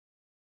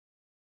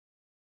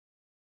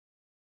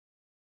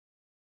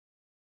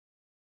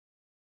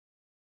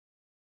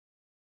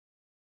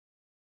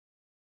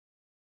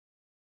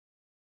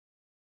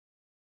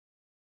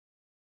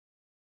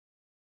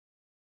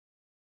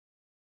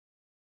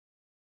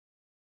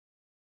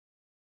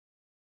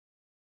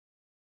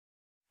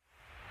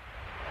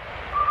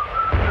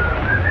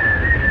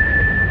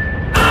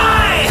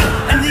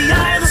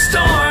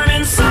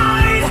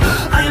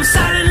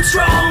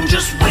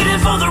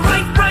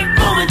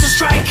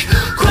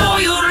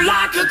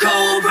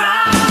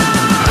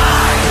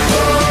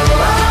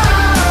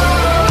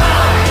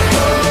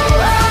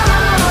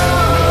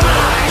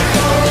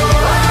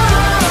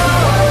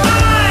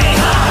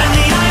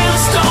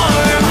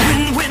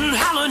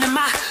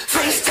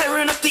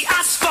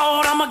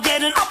asphalt, I'm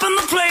getting up in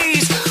the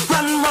place.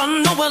 Run,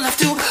 run, nowhere left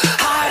to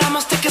hide. I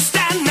must take a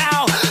stand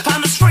now,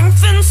 find the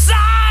strength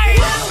inside.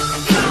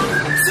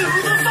 Welcome to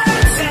the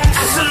vortex,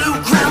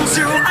 absolute ground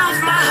zero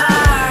of my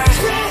heart.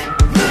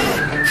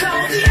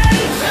 Call the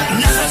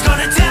againt, nothing's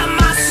gonna tear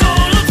my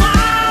soul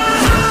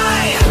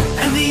apart.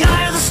 In the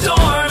eye of the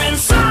storm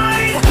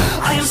inside,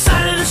 I am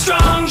silent and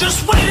strong,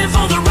 just waiting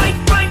for the right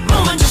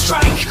moment to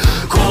strike.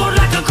 Cold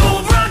like a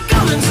cobra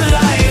coming to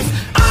life.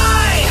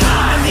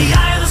 In the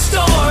eye of the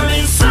storm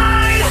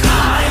inside, I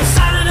am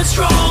silent and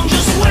strong,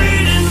 just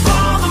waiting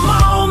for the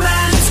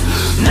moment.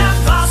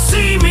 Never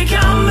see me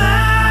coming.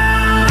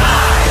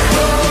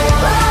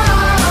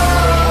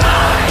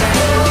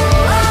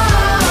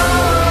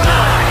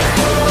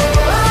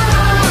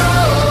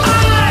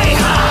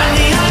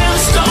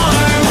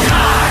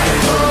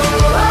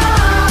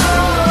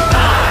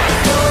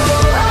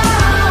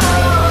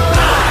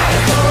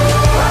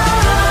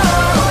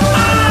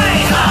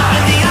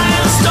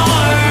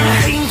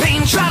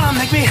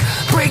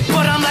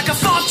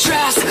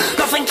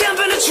 Nothing can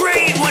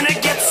penetrate when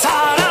it gets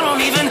hard. I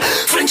don't even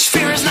flinch,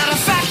 fear is not a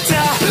factor.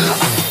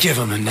 I'll give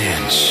them an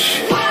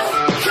inch.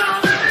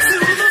 Welcome to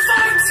the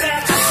vortex,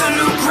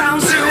 absolute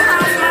ground zero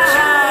of my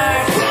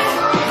heart.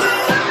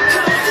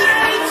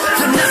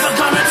 They're never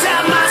gonna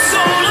tear my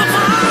soul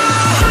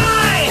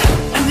apart.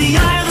 In the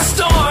eye of the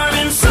storm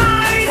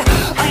inside,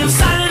 I am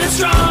silent and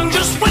strong,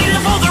 just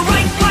waiting for the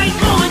right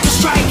moment to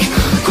strike.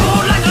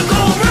 Cold like a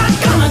cobra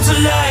coming to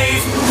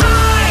life.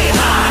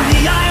 In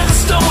the eye of the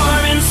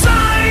storm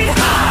inside,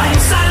 I am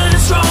silent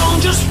and strong,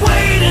 just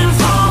waiting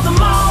for the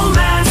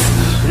moment.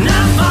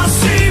 Never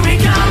see me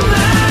coming.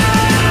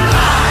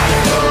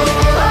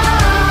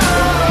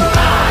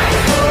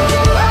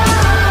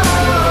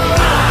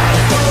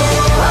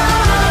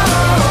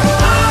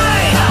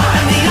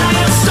 In the eye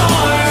of the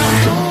storm,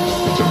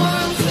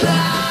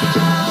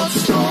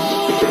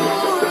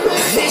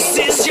 this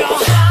is your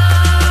final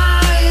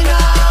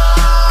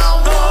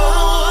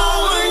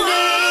warning.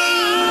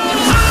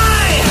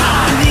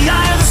 In the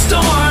eye of the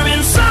storm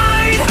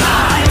inside, I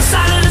am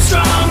silent and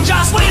strong,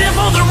 just waiting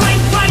for the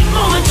right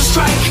moment to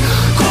strike.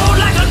 Cold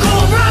like a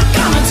cobra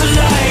coming to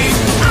life.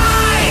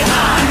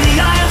 In the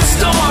eye of the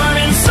storm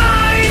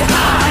inside, I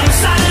am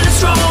silent and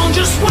strong,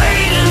 just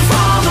waiting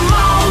for the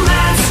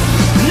moment.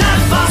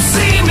 Never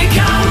see me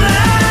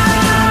coming.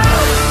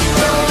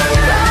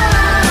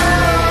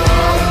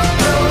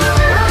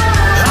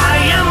 I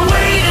am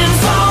waiting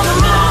for the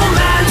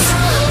moment.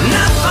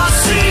 Never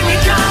see me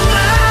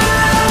coming.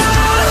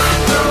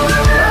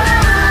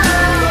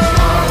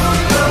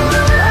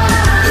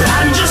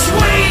 I'm just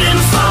waiting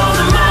for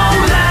the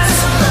moment.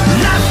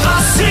 Never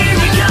see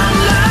me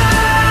coming.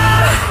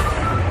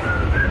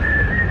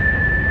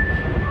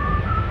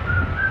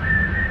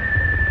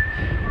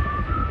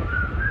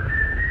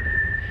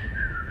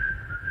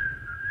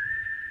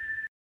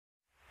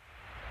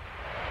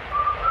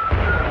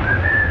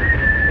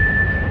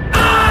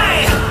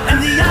 In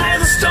the eye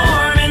of the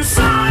storm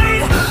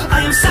inside,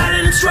 I am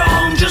silent and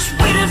strong, just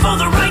waiting for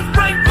the right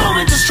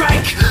moment to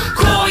strike.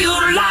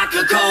 Coiled like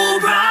a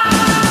cobra.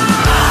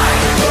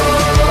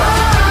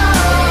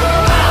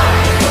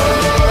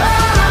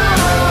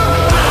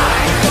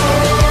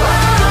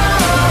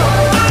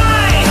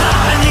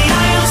 In the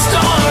eye of the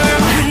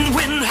storm,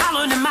 wind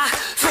howling in my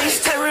face,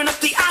 tearing up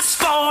the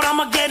asphalt,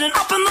 I'm getting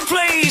up in the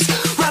place.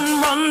 Run,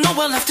 run,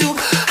 nowhere left to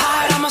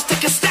hide. I must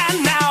take a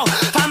stand now,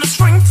 find the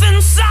strength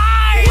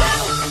inside.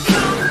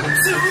 Welcome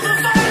to the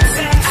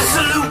vortex,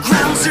 absolute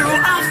ground zero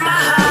of my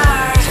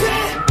heart.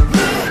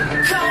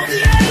 Call the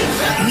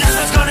againt,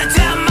 nothing's gonna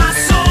tear my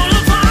soul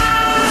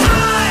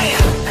apart.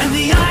 In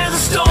the eye of the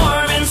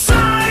storm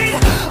inside,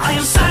 I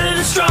am silent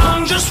and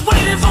strong, just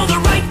waiting for the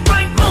right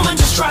moment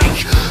to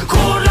strike.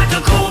 Cold like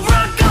a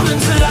cobra coming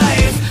to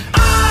life.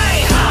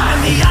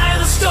 In the eye of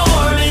the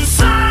storm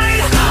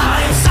inside, I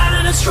am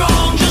silent and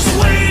strong, just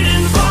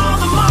waiting for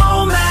the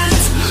moment.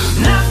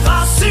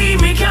 Never see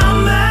me coming.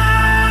 In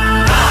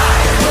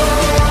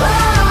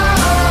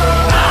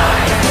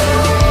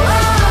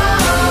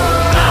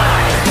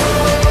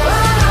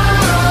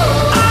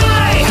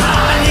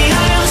the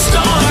eye of the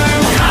storm, in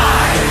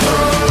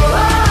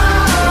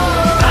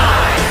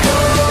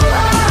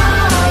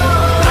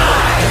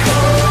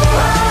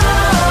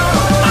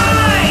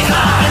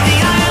the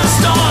eye of the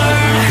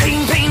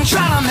storm, pain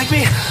trying to make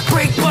me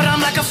break, but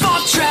I'm like a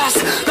fortress.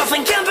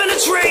 Nothing can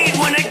penetrate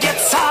when it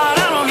gets hard.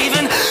 I don't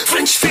even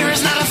flinch, fear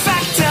is not a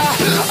factor.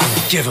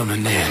 I'll give them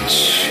an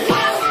inch.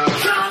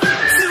 Welcome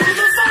to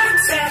the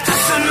vortex,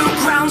 absolute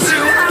ground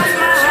zero of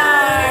my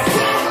heart.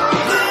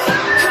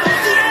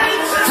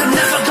 They're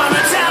never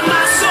gonna tear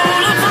my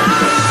soul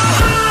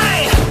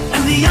apart.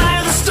 In the eye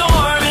of the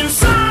storm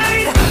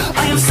inside,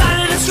 I am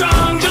silent and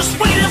strong, just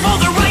waiting for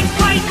the right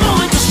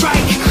moment to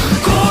strike.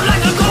 Cold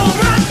like a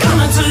cobra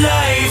coming to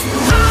life.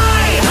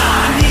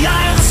 In the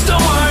eye of the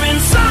storm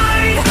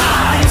inside, I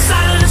am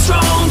silent and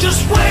strong,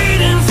 just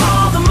waiting for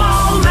the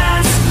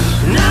moment.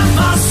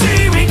 Never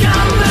see me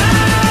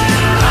coming.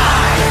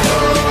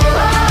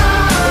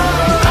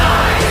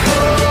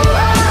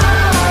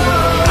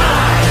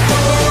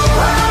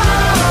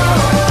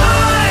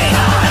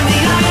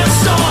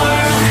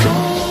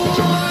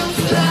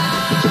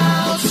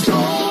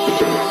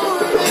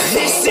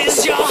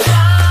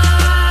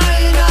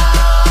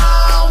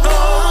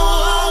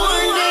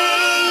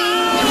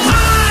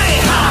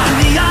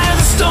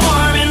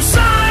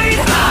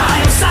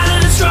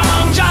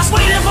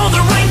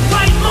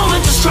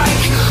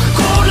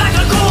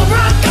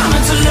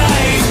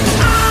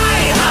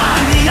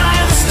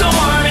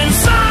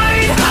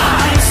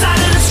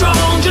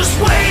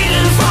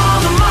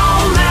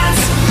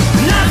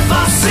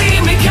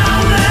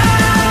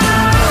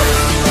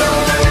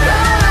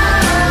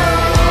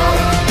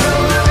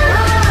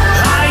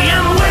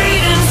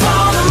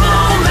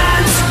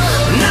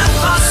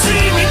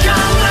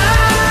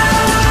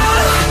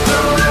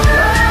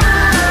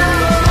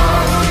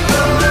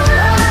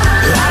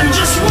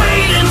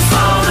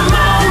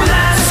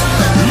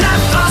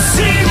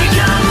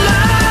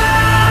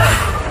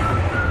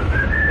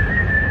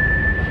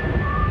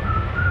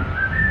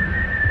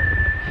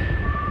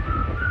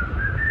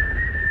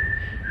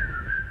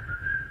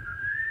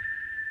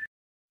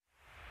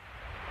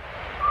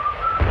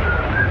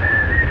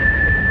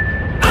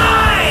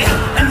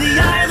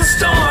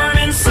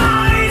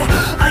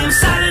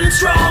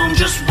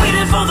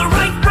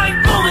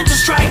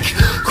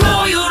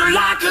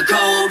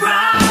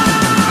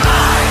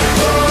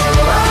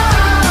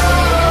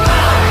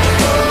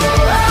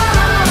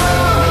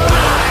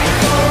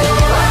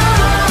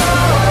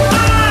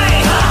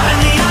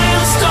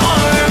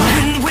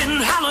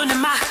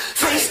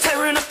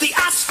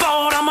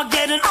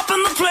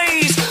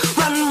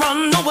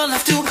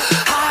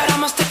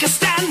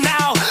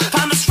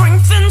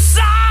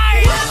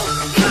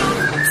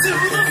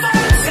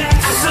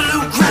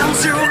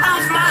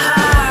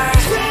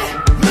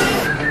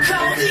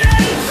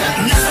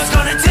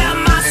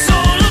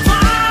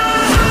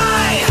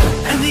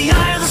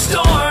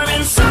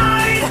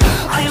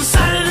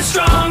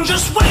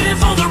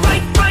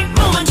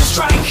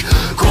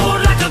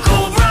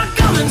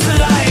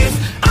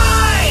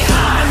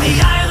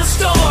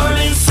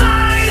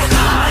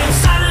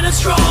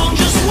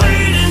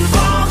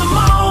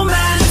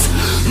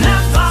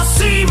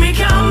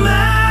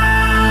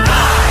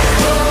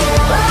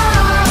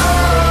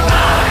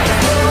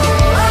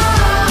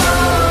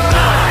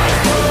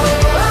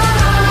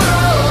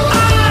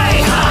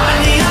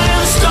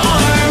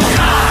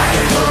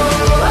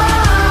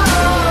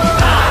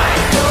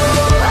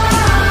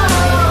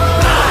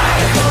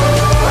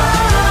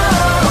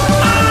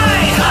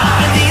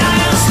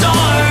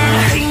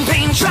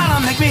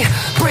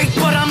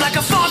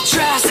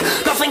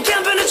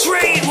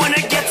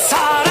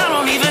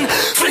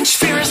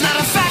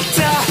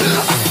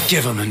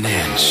 give him an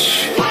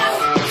inch.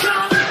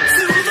 Welcome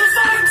to the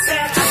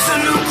vortex. That's the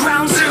new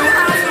ground zero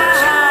of my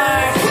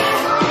heart.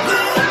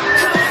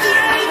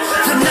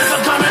 They're never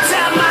gonna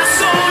tear my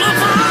soul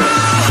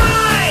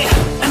apart.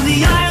 In the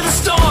eye of the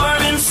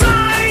storm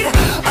inside,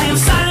 I am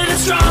silent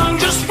and strong,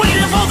 just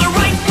waiting for the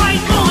right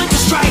moment to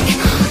strike.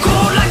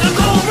 Cold like a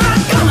cobra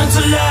coming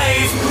to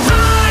life.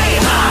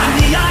 In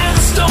the eye of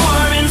the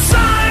storm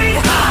inside,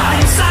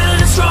 I am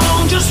silent and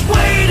strong, just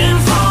waiting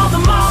for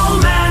the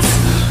moment.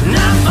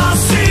 Never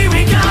see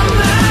me coming.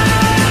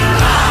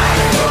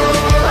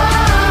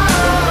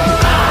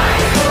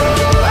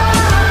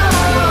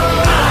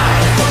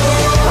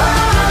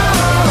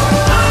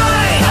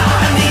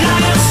 In the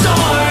eye of the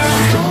storm.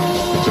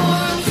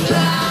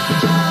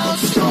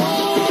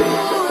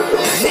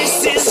 This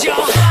is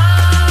your final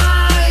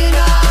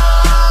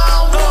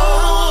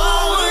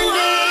warning.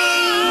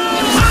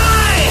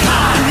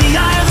 In the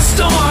eye of the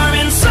storm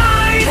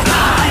inside,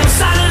 I am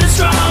silent and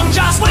strong,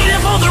 just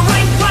waiting for the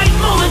right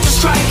moment to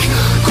strike.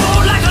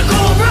 Cold like a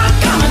cobra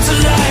coming to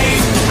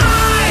life.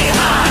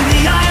 In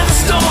the eye of the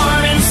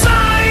storm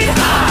inside,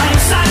 I am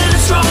silent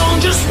and strong,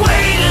 just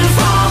waiting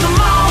for the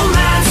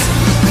moment.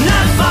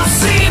 Never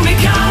see me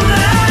coming.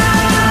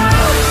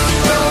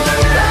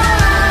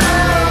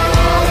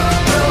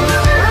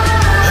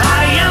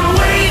 I am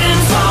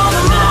waiting for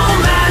the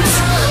moment.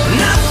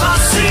 Never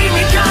see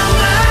me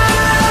coming.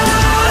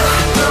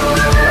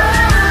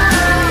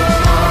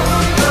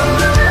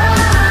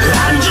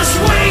 I'm just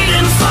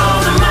waiting for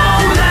the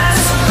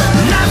moment.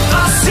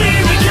 Never see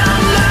me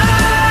coming.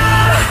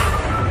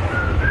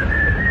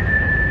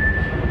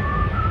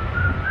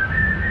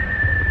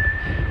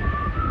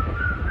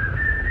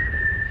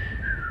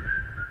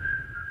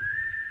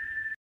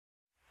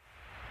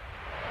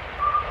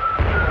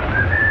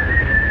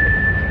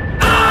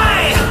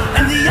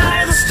 In the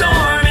eye of the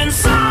storm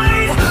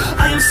inside,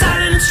 I am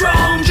silent and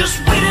strong, just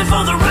waiting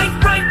for the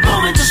right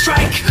moment to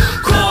strike.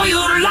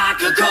 Coiled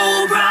like a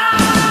cobra.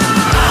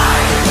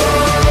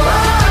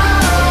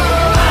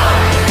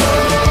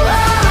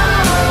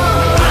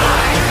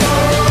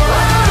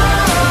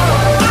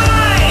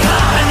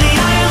 In the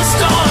eye of the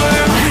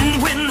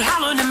storm, wind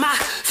howling in my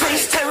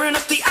face, tearing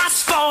up the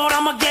asphalt.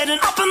 I'm getting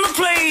up in the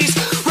place.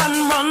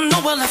 Run,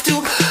 nowhere left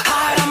to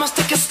hide. I must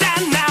take a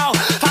stand now.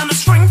 Find the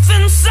strength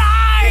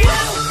inside.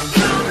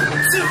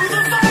 Welcome to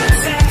the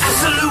vortex.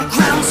 Absolute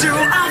ground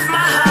zero of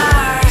my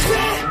heart.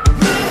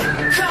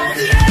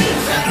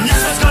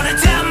 Nothing's gonna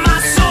tear my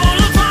soul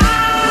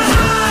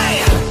apart.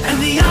 In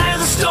the eye of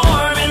the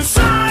storm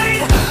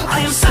inside, I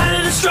am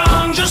silent and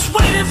strong, just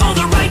waiting for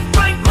the right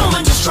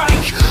moment to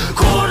strike.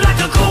 Cold like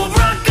a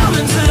cobra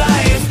coming to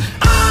life.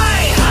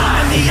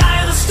 In the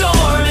eye of the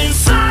storm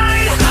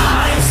inside,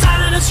 I am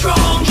silent and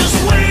strong, just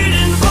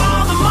waiting for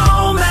the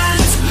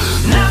moment.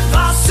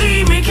 Never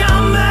see me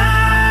coming.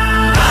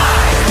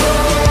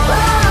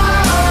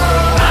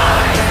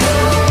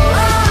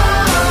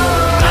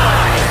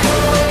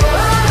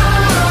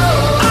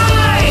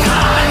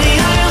 In the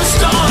eye of the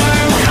storm.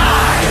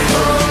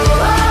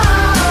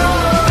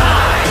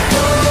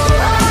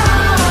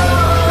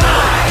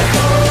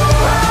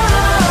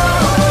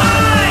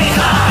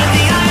 In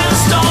the eye of the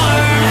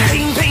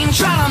storm. Pain,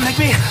 try to make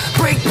me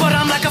break, but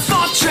I'm like a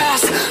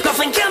fortress.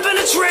 Nothing can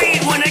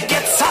penetrate when it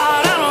gets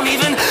hard. I don't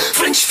even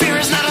flinch. Fear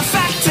is not a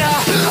factor.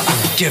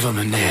 I'll give him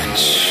an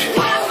inch.